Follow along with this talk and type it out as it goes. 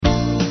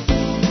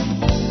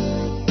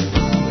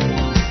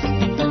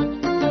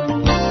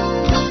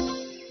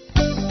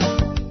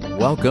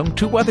welcome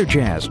to Weather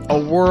Jazz, a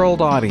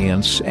world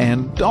audience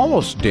and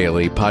almost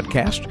daily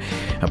podcast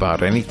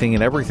about anything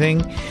and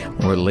everything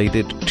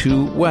related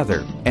to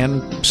weather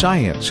and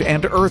science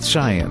and earth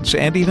science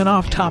and even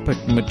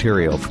off-topic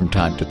material from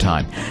time to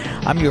time.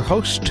 I'm your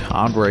host,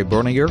 Andre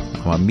Bernier.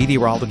 I'm a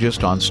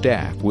meteorologist on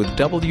staff with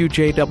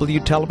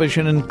WJW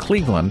Television in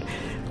Cleveland,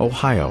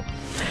 Ohio.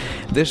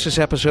 This is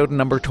episode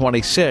number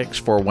 26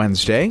 for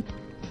Wednesday,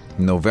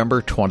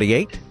 November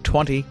 28,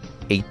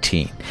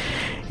 2018.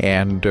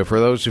 And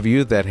for those of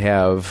you that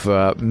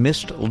have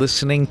missed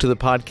listening to the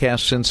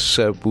podcast since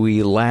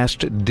we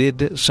last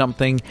did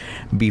something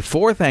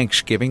before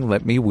Thanksgiving,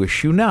 let me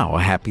wish you now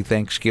a happy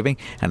Thanksgiving,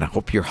 and I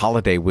hope your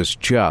holiday was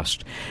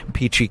just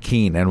peachy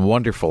keen and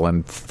wonderful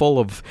and full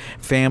of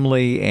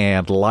family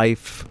and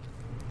life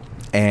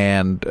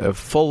and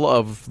full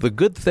of the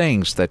good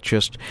things that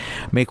just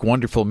make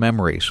wonderful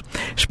memories.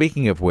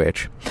 Speaking of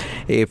which,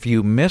 if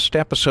you missed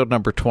episode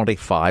number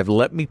 25,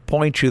 let me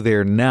point you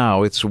there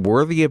now. It's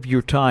worthy of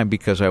your time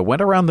because I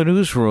went around the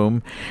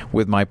newsroom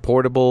with my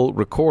portable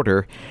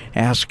recorder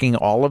asking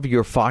all of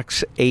your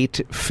Fox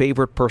 8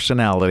 favorite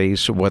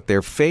personalities what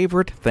their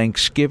favorite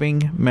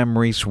Thanksgiving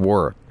memories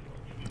were.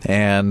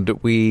 And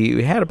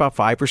we had about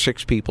 5 or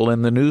 6 people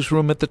in the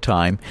newsroom at the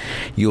time.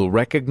 You'll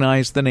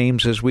recognize the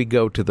names as we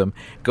go to them.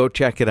 Go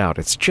check it out.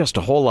 It's just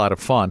a whole lot of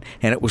fun.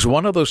 And it was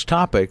one of those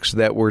topics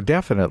that were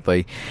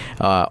definitely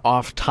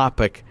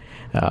off-topic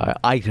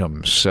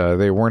items.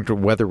 They weren't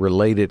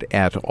weather-related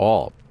at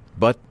all.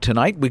 But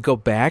tonight we go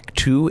back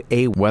to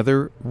a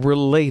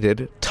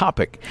weather-related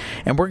topic,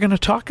 and we're going to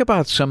talk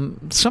about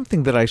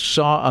something that I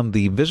saw on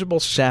the visible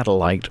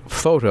satellite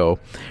photo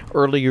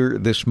earlier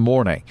this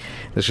morning.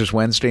 This is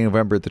Wednesday,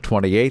 November the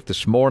 28th.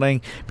 This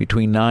morning,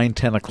 between 9 and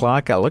 10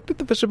 o'clock, I looked at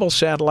the visible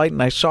satellite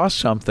and I saw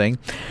something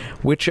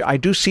which I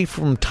do see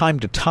from time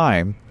to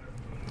time,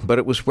 but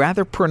it was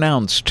rather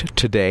pronounced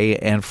today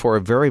and for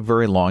a very,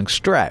 very long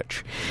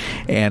stretch.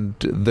 And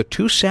the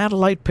 2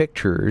 satellite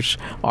pictures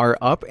are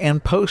up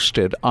and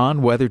posted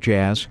on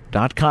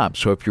weatherjazz.com.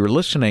 So if you're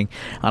listening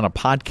on a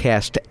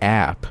podcast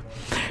app,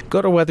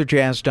 go to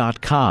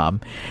weatherjazz.com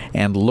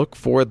and look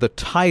for the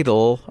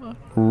title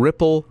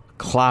Ripple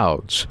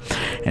Clouds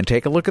and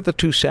take a look at the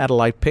 2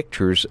 satellite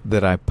pictures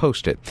that I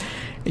posted.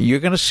 You're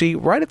going to see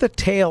right at the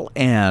tail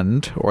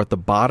end or at the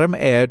bottom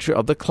edge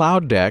of the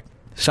cloud deck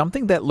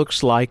something that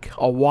looks like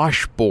a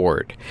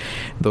washboard,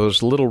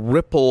 those little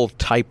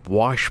ripple-type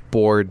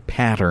washboard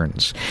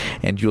patterns.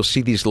 And you'll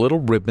see these little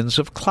ribbons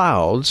of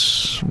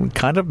clouds,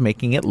 kind of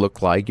making it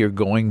look like you're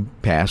going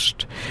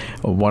past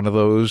one of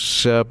those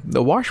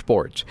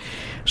washboards.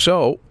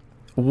 So,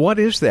 what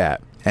is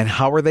that? And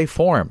how are they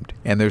formed?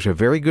 And there's a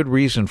very good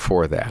reason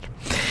for that.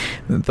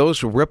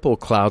 Those ripple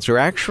clouds are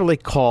actually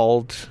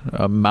called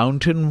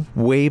mountain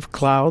wave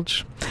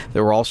clouds.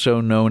 They're also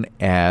known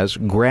as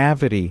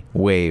gravity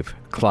wave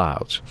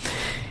clouds.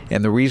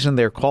 And the reason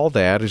they're called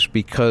that is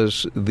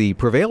because the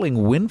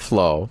prevailing wind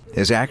flow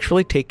is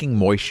actually taking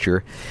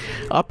moisture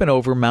up and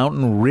over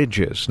mountain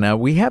ridges. Now,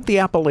 we have the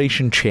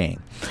Appalachian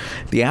Chain.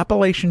 The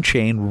Appalachian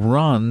Chain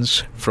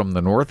runs from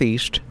the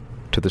northeast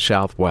to the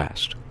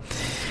southwest.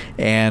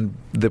 And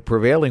the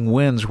prevailing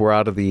winds were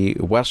out of the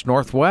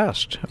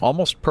west-northwest,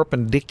 almost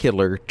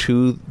perpendicular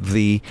to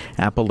the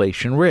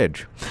Appalachian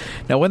Ridge.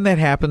 Now, when that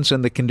happens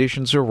and the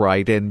conditions are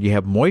right and you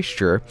have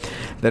moisture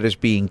that is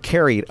being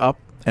carried up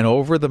and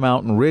over the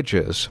mountain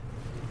ridges,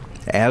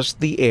 as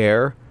the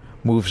air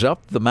moves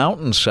up the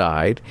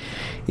mountainside,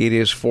 it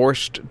is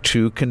forced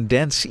to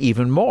condense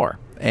even more.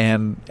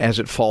 And as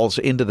it falls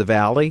into the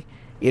valley,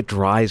 it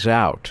dries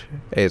out.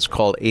 It's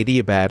called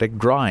adiabatic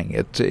drying.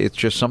 It's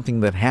just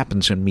something that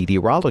happens in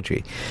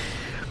meteorology.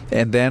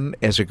 And then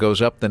as it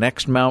goes up the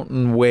next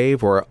mountain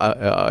wave or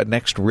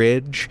next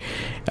ridge,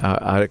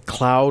 a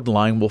cloud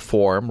line will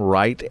form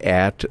right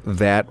at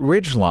that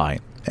ridge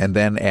line. And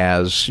then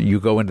as you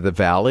go into the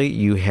valley,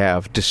 you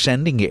have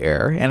descending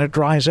air and it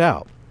dries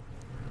out.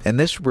 And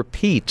this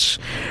repeats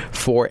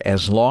for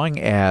as long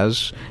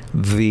as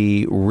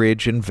the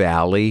ridge and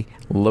valley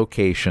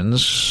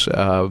locations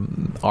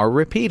are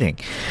repeating.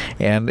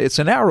 And it's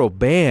a narrow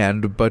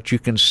band, but you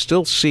can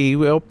still see,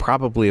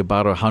 probably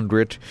about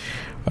 100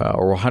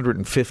 or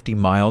 150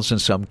 miles in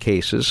some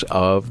cases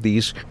of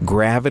these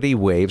gravity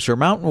waves or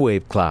mountain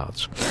wave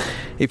clouds.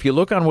 If you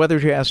look on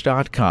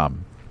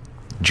weatherjazz.com,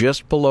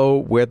 just below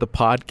where the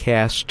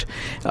podcast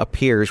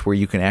appears, where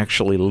you can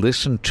actually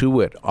listen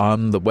to it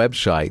on the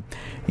website,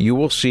 you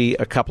will see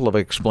a couple of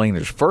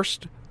explainers.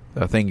 First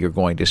thing you're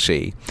going to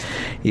see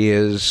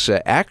is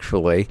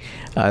actually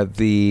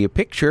the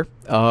picture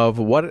of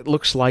what it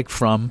looks like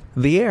from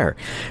the air.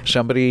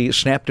 Somebody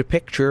snapped a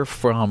picture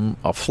from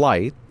a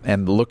flight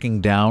and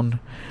looking down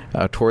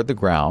toward the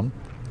ground,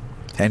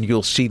 and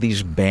you'll see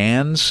these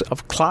bands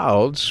of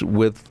clouds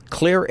with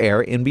clear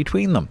air in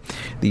between them.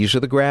 These are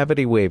the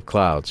gravity wave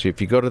clouds.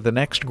 If you go to the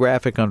next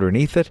graphic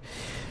underneath it,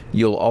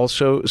 you'll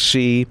also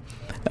see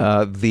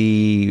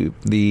the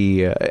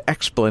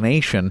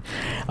explanation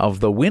of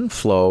the wind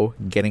flow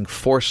getting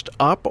forced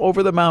up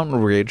over the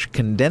mountain ridge,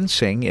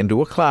 condensing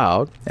into a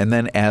cloud, and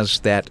then as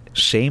that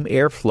same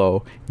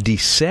airflow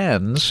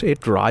descends, it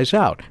dries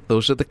out.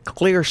 Those are the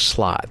clear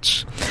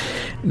slots.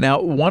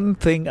 Now, one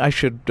thing I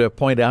should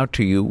point out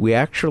to you, we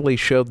actually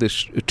showed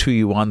this to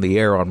you on the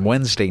air on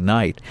Wednesday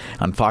night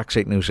on Fox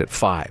 8 News at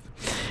 5,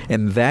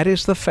 and that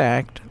is the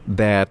fact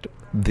that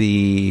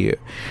the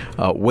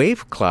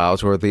wave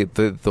clouds, or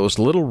those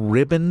little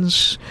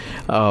ribbons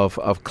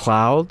of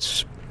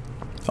clouds,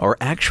 are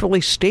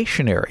actually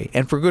stationary,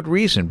 and for good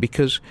reason,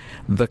 because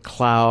the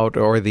cloud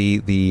or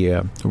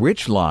the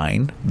ridge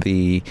line,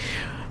 the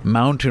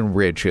mountain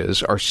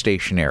ridges, are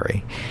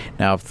stationary.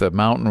 Now, if the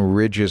mountain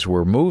ridges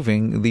were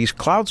moving, these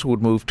clouds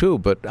would move too,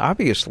 but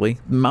obviously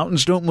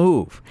mountains don't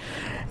move.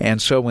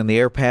 And so when the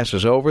air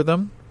passes over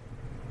them,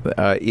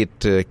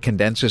 it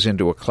condenses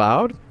into a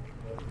cloud,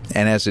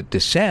 and as it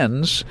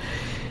descends,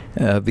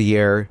 the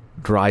air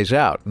dries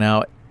out.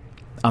 Now,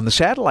 on the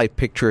satellite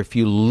picture, if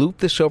you loop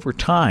this over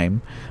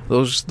time,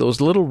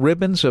 those little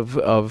ribbons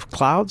of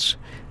clouds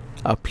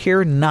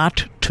appear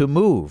not to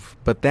move,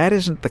 but that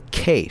isn't the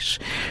case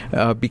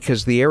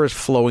because the air is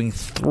flowing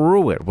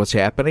through it. What's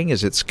happening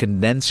is it's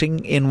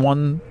condensing in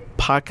one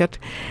pocket,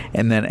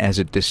 and then as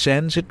it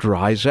descends, it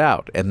dries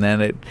out, and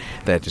then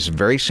that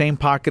very same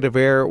pocket of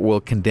air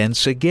will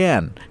condense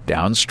again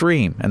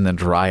downstream and then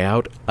dry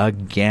out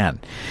again.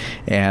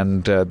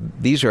 And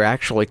these are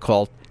actually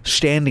called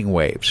standing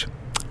waves.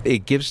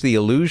 It gives the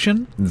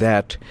illusion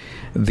that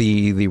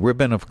the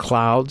ribbon of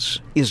clouds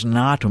is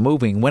not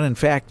moving, when in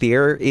fact the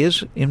air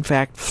is in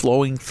fact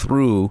flowing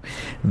through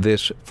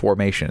this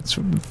formation. It's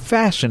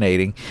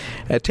fascinating.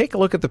 Take a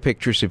look at the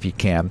pictures if you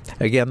can.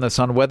 Again, that's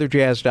on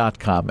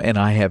weatherjazz.com, and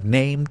I have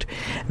named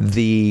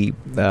the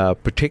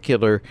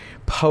particular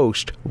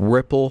post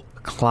Ripple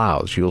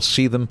Clouds. You'll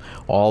see them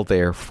all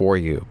there for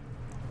you.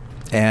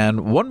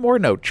 And one more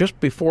note, just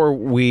before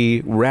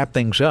we wrap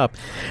things up,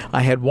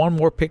 I had one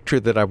more picture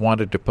that I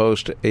wanted to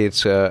post.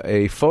 It's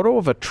a photo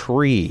of a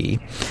tree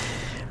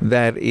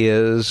that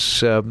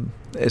is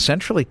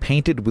essentially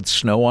painted with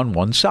snow on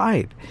one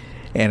side,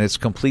 and it's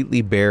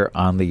completely bare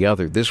on the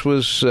other. This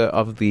was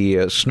of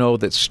the snow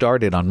that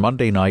started on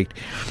Monday night,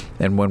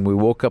 and when we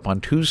woke up on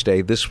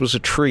Tuesday, this was a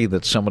tree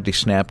that somebody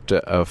snapped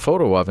a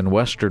photo of in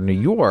western New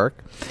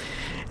York.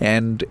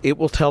 And it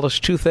will tell us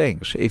two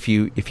things. If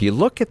you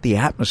look at the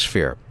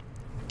atmosphere,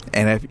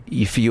 and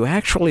if you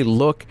actually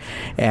look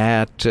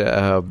at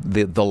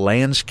the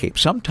landscape,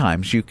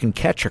 sometimes you can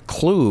catch a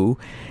clue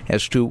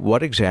as to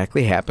what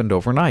exactly happened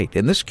overnight.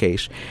 In this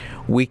case,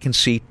 we can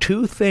see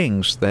two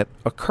things that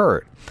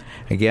occurred.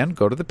 Again,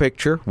 go to the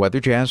picture,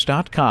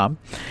 weatherjazz.com,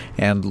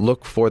 and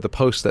look for the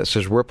post that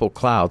says Ripple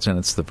Clouds, and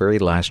it's the very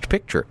last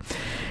picture.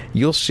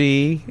 You'll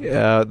see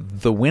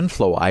the wind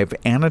flow. I've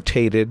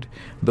annotated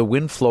the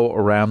wind flow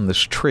around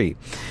this tree.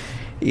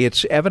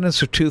 It's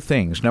evidence of two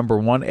things. Number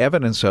one,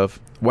 evidence of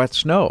wet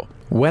snow.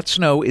 Wet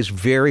snow is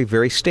very,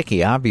 very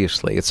sticky,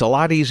 obviously. It's a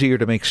lot easier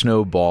to make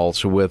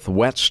snowballs with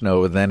wet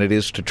snow than it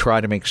is to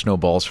try to make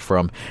snowballs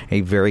from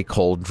a very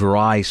cold,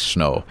 dry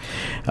snow.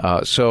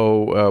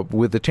 So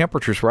with the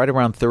temperatures right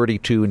around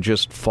 32 and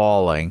just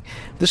falling,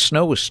 the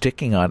snow was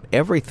sticking on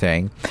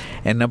everything.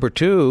 And number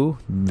two,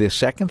 the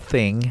second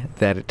thing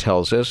that it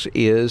tells us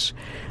is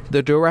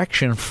the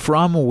direction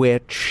from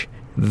which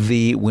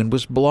the wind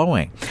was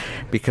blowing,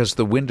 because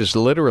the wind is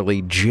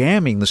literally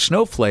jamming the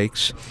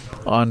snowflakes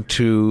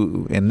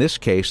onto, in this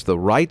case, the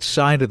right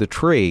side of the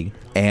tree,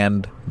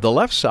 and the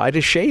left side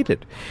is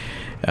shaded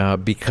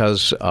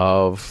because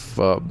of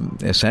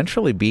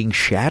essentially being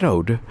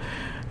shadowed.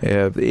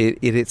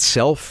 It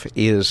itself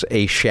is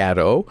a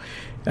shadow,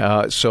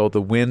 so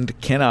the wind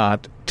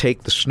cannot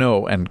take the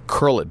snow and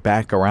curl it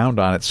back around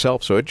on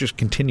itself, so it just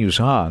continues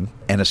on,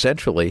 and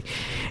essentially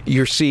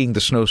you're seeing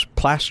the snow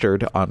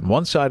plastered on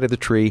one side of the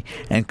tree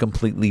and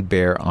completely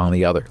bare on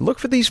the other. Look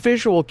for these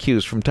visual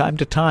cues from time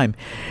to time,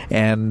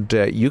 and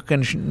you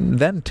can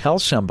then tell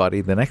somebody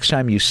the next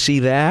time you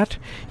see that,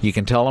 you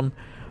can tell them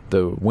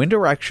the wind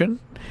direction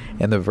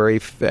and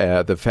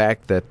the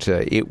fact that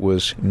it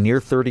was near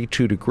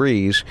 32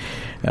 degrees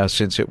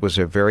since it was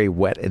a very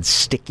wet and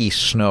sticky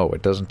snow.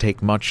 It doesn't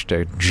take much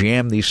to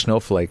jam these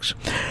snowflakes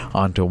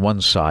onto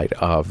one side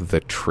of the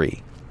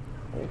tree.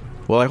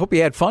 Well, I hope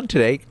you had fun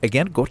today.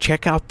 Again, go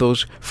check out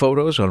those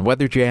photos on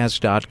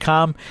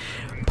weatherjazz.com.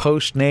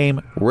 Post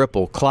name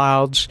Ripple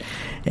Clouds,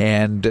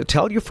 and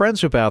tell your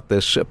friends about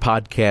this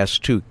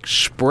podcast too.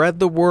 Spread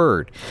the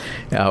word.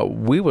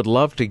 We would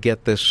love to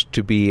get this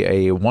to be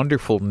a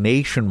wonderful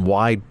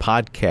nationwide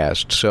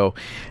podcast, so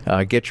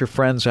get your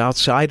friends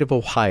outside of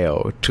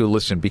Ohio to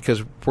listen,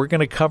 because we're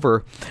going to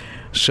cover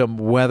some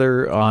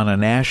weather on a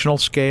national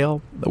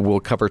scale.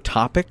 We'll cover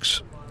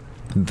topics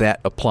that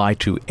apply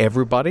to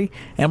everybody,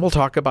 and we'll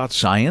talk about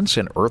science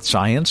and earth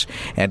science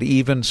and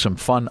even some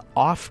fun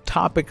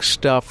off-topic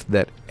stuff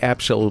that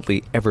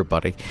absolutely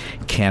everybody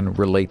can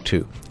relate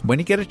to. When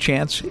you get a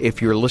chance,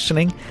 if you're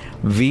listening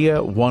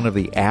via one of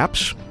the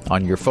apps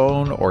on your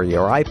phone or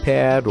your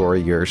iPad or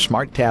your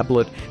smart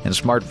tablet and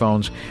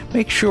smartphones,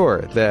 make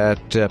sure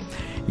that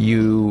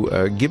you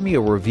give me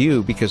a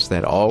review, because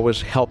that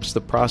always helps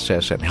the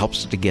process and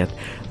helps to get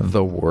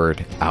the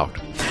word out.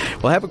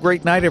 Well, have a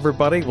great night,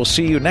 everybody. We'll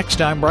see you next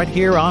time right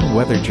here on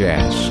Weather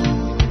Jazz.